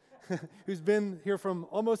elder, who's been here from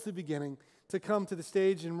almost the beginning, to come to the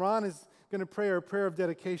stage. And Ron is going to pray our prayer of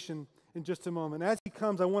dedication in just a moment. As he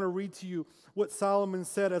comes, I want to read to you what Solomon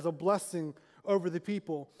said as a blessing over the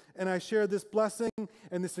people. And I share this blessing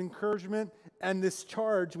and this encouragement and this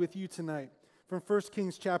charge with you tonight from 1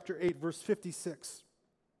 Kings chapter 8, verse 56.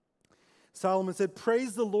 Solomon said,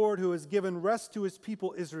 "Praise the Lord who has given rest to his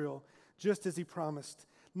people Israel, just as he promised.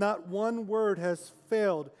 Not one word has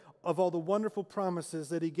failed of all the wonderful promises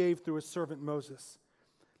that he gave through his servant Moses."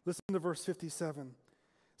 Listen to verse 57.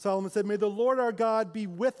 Solomon said, "May the Lord our God be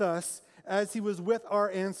with us as he was with our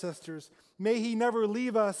ancestors. May he never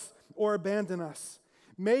leave us or abandon us.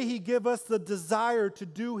 May he give us the desire to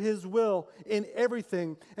do his will in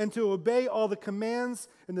everything and to obey all the commands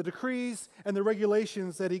and the decrees and the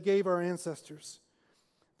regulations that he gave our ancestors."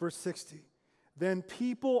 Verse 60. "Then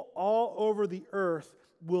people all over the earth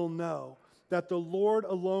will know that the Lord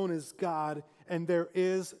alone is God and there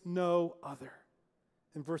is no other."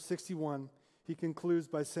 In verse 61, he concludes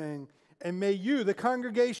by saying, "And may you, the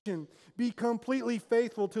congregation, be completely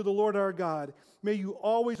faithful to the Lord our God. May you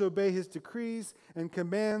always obey his decrees and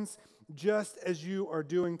commands, just as you are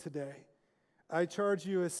doing today." I charge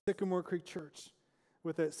you as Sycamore Creek Church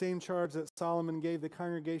with that same charge that Solomon gave the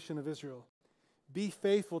congregation of Israel. Be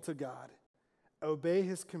faithful to God, obey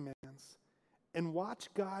his commands, and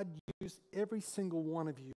watch God use every single one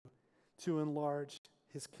of you to enlarge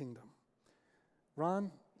his kingdom.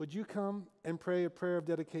 Ron, would you come and pray a prayer of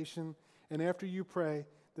dedication? And after you pray,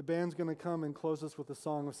 the band's going to come and close us with a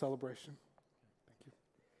song of celebration. Thank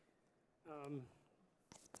you.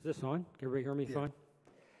 Is this on? Can everybody hear me Yeah. fine?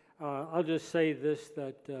 I'll just say this,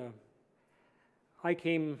 that I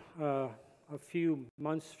a few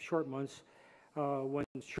months, short months, when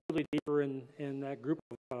Shirley Deeper and that group,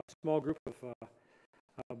 small group of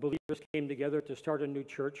believers came together to start a new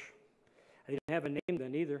church. I didn't have a name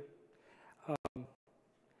then either.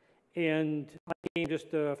 And I came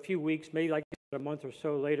just a few weeks, maybe like a month or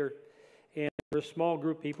so later, and there was a small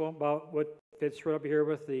group of people, about what fits right up here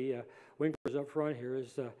with the Winklers up front here,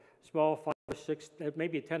 is a small 5 or 6,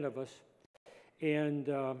 maybe 10 of us. And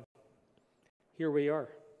here we are.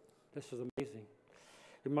 This is amazing.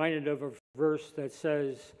 Reminded of a verse that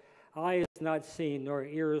says, "Eye has not seen, nor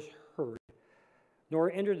ears heard, nor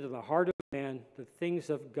entered into the heart of man the things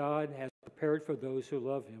of God has prepared for those who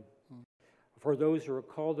love him, for those who are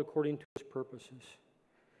called according to his purposes."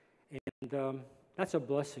 And that's a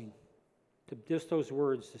blessing, to just those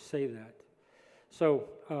words to say that. So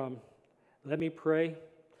let me pray.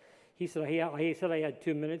 He said I had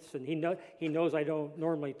 2 minutes, and he knows I don't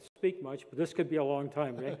normally speak much, but this could be a long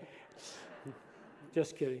time, right?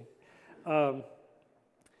 Just kidding.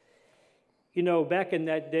 You know, back in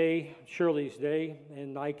that day, Shirley's day,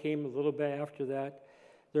 and I came a little bit after that,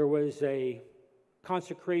 there was a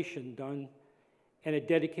consecration done and a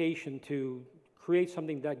dedication to create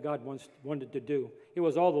something that God wanted to do. It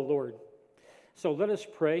was all the Lord. So let us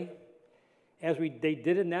pray, as they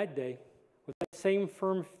did in that day, with that same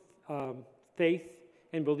firm faith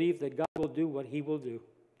and belief that God will do what he will do.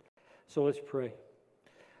 So let's pray.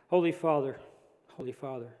 Holy Father,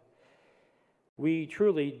 we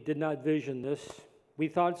truly did not vision this. We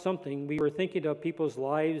thought something. We were thinking of people's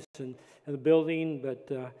lives and the building,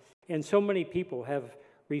 and so many people have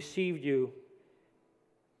received you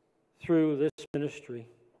through this ministry.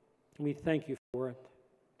 We thank you for it.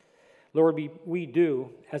 Lord, we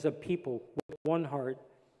do, as a people with one heart,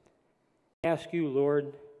 ask you,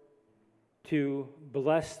 Lord, to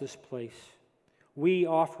bless this place. We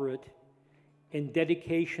offer it in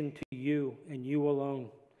dedication to you and you alone,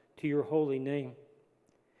 to your holy name.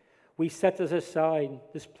 We set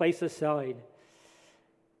this place aside,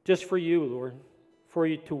 just for you, Lord, for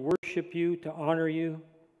you to worship you, to honor you,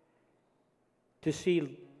 to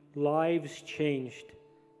see lives changed,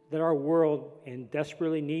 that our world, and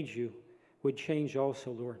desperately needs you, would change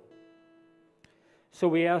also, Lord. So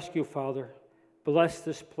we ask you, Father, bless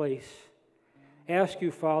this place. Ask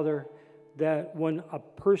you, Father, that when a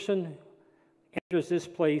person enters this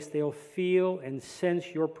place, they'll feel and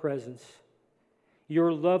sense your presence,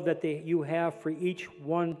 your love that you have for each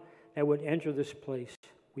one that would enter this place,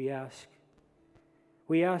 we ask.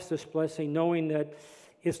 We ask this blessing, knowing that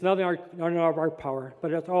it's not in our power,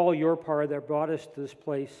 but it's all your power that brought us to this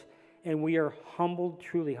place, and we are humbled,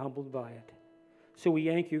 truly humbled by it. So we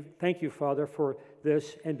thank you, Father, for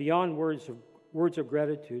this, and beyond words of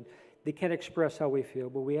gratitude, they can't express how we feel,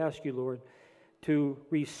 but we ask you, Lord, to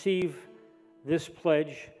receive this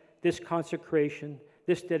pledge, this consecration,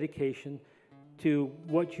 this dedication to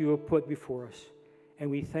what you have put before us. And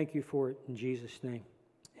we thank you for it in Jesus' name.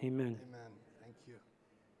 Amen. Amen. Thank you.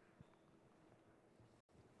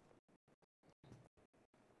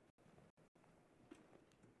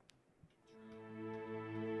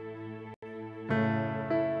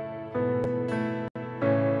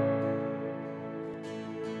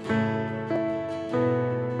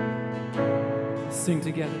 Sing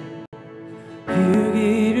together. You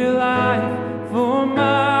gave your life for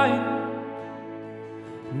mine,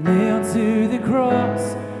 nailed to the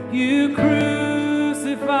cross, you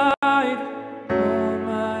crucified. All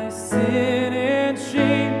my sin and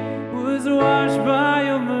shame was washed by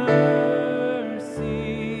your mercy.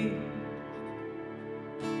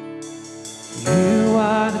 You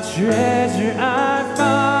are the treasure I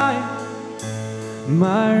find,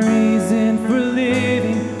 my reason for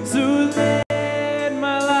living. So let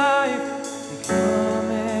my life become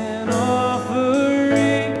an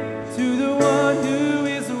offering to the one who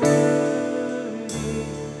is worthy.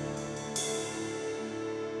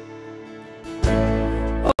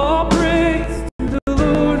 All praise to the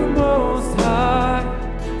Lord Most High.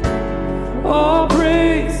 All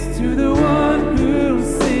praise to the one who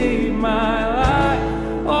saved my life.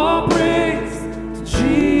 All praise to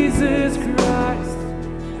Jesus Christ,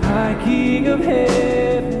 High King of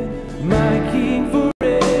heaven, my King forever.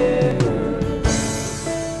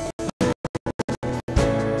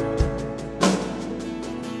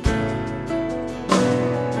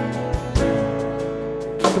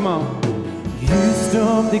 Come on. You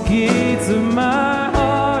stormed the gates of my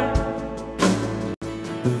heart.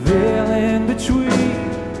 The veil in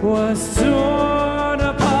between was torn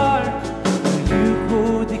apart. You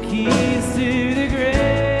hold the keys to the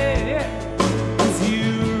grave. 'Cause you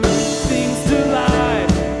wrote things to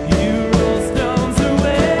life. You roll stones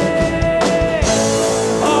away.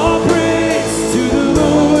 All praise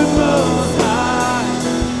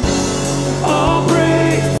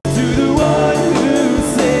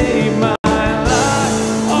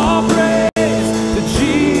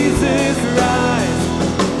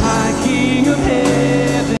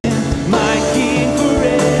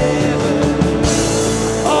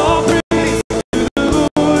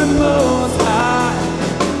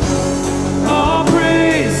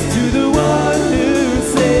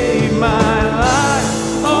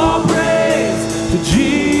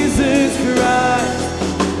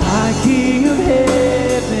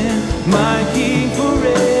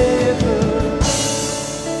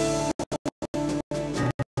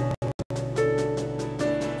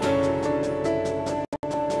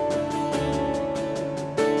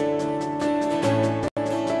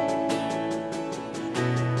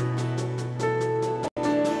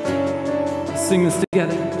sing this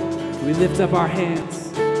together. We lift up our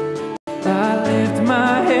hands. I lift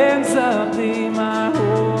my hands up, lay my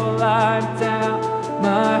whole life down,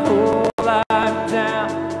 my whole life down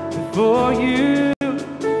before you.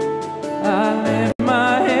 I lift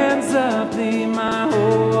my hands up, lay my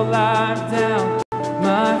whole life down,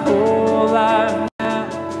 my whole life down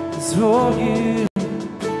is for you.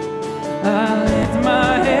 I lift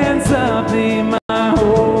my hands up, lay my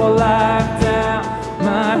whole life down,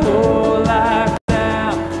 my whole life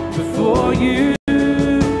down before you.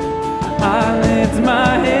 I lift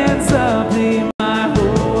my hands up, lay my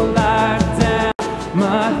whole life down,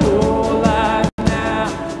 my whole life now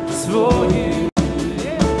is for you.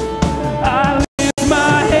 I lift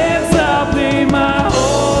my hands up, lay my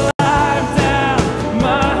whole life down,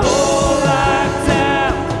 my whole life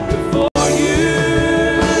down before you.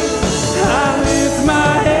 I lift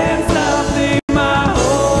my hands up, lay my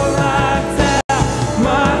whole life down,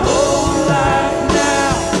 my whole life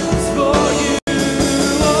now is for you.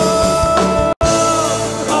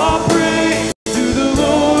 All praise to the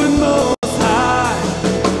Lord Most High.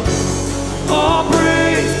 All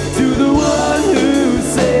praise to the one who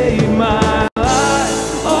saved my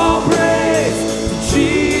life. All praise to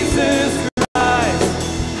Jesus Christ,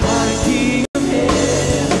 my King of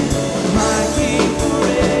heaven, my King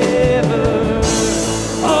forever.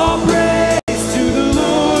 All praise to the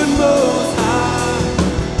Lord Most High.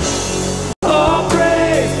 All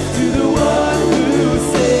praise to the one who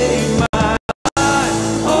saved my life.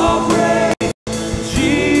 All praise to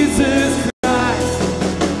Jesus Christ,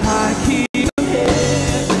 my King of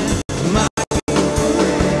heaven, my King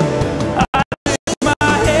forever. I lift my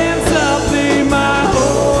hands up, lay my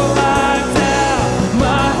whole life down,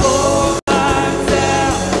 my whole life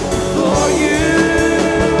down for you.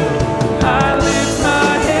 I lift my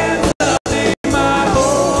hands up, lay my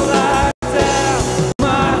whole life down,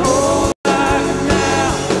 my whole life now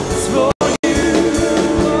is for you.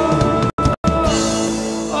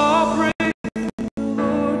 All praise to the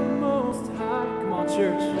Lord Most High. Come on,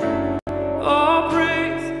 church. All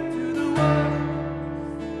praise to the one.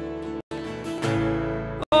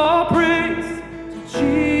 All praise to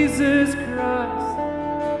Jesus Christ,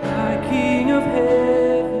 my King of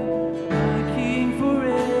heaven, my King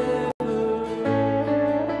forever.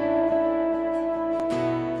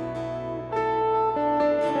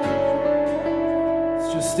 Let's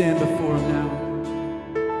just stand before Him now.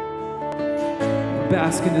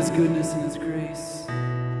 Bask in His goodness and His grace.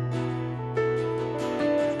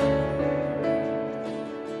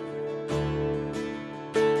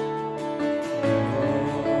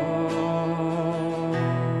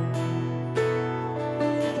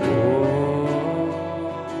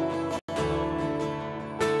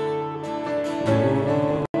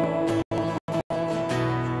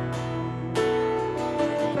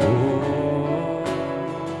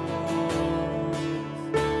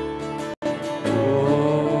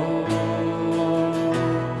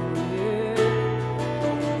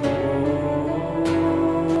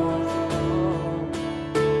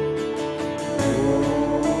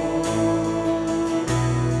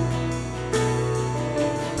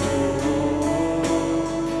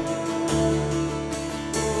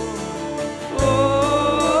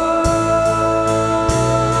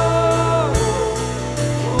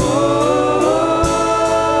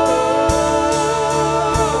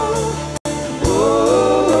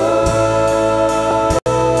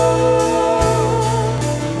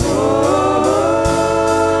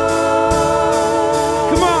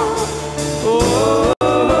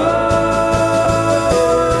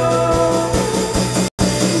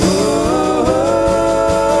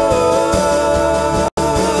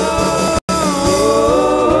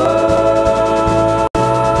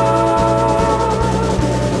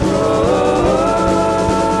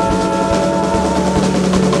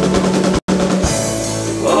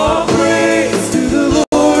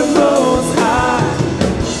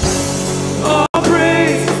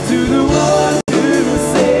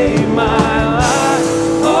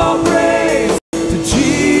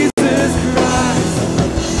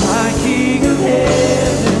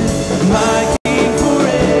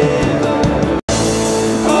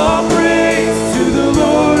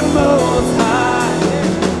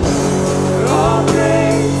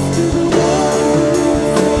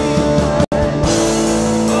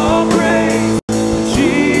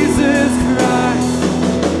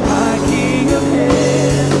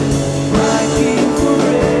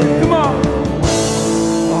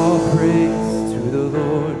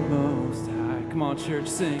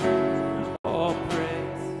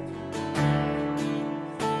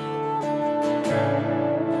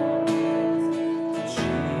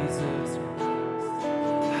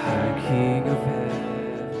 King of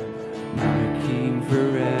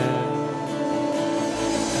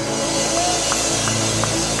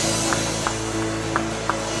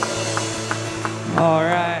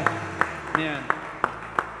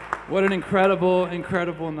What an incredible,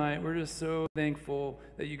 incredible night. We're just so thankful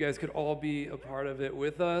that you guys could all be a part of it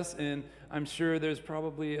with us. And I'm sure there's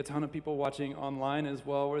probably a ton of people watching online as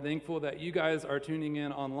well. We're thankful that you guys are tuning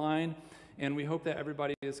in online. And we hope that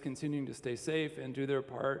everybody is continuing to stay safe and do their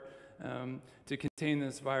part to contain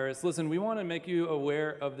this virus. Listen, we want to make you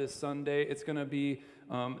aware of this Sunday. It's going to be,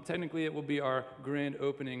 technically it will be our grand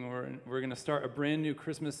opening. We're going to start a brand new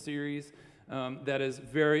Christmas series that is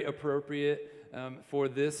very appropriate for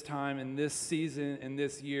this time and this season and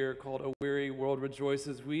this year, called A Weary World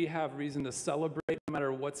Rejoices. We have reason to celebrate no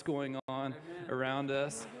matter what's going on around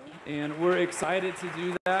us. And we're excited to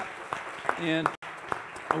do that. And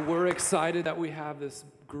we're excited that we have this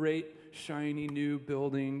great, shiny new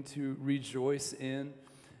building to rejoice in.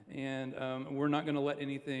 And we're not going to let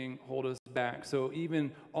anything hold us back. So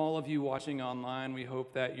even all of you watching online, we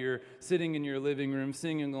hope that you're sitting in your living room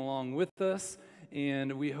singing along with us.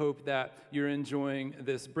 And we hope that you're enjoying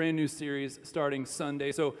this brand new series starting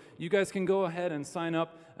Sunday. So you guys can go ahead and sign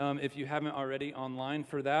up if you haven't already online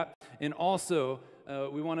for that. And also,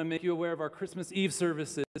 we want to make you aware of our Christmas Eve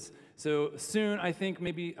services. So soon, I think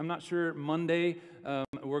maybe, I'm not sure, Monday,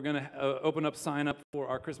 we're going to open up sign up for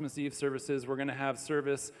our Christmas Eve services. We're going to have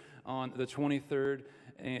service on the 23rd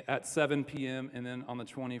at 7 p.m. and then on the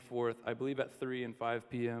 24th, I believe at 3 and 5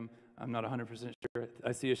 p.m. I'm not 100% sure.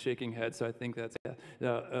 I see a shaking head, so I think that's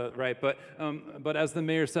right. But as the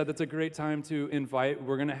mayor said, that's a great time to invite.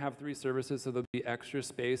 We're going to have 3 services, so there'll be extra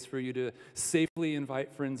space for you to safely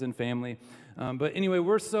invite friends and family. But anyway,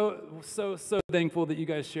 we're so thankful that you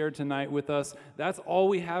guys shared tonight with us. That's all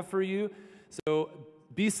we have for you. So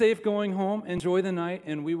be safe going home. Enjoy the night,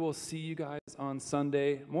 and we will see you guys on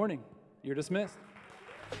Sunday morning. You're dismissed.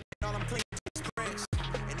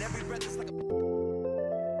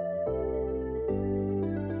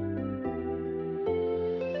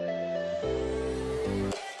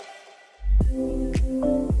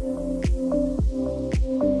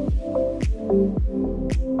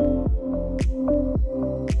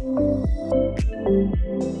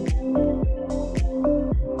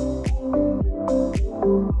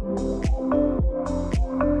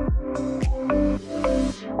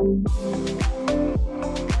 Thank you.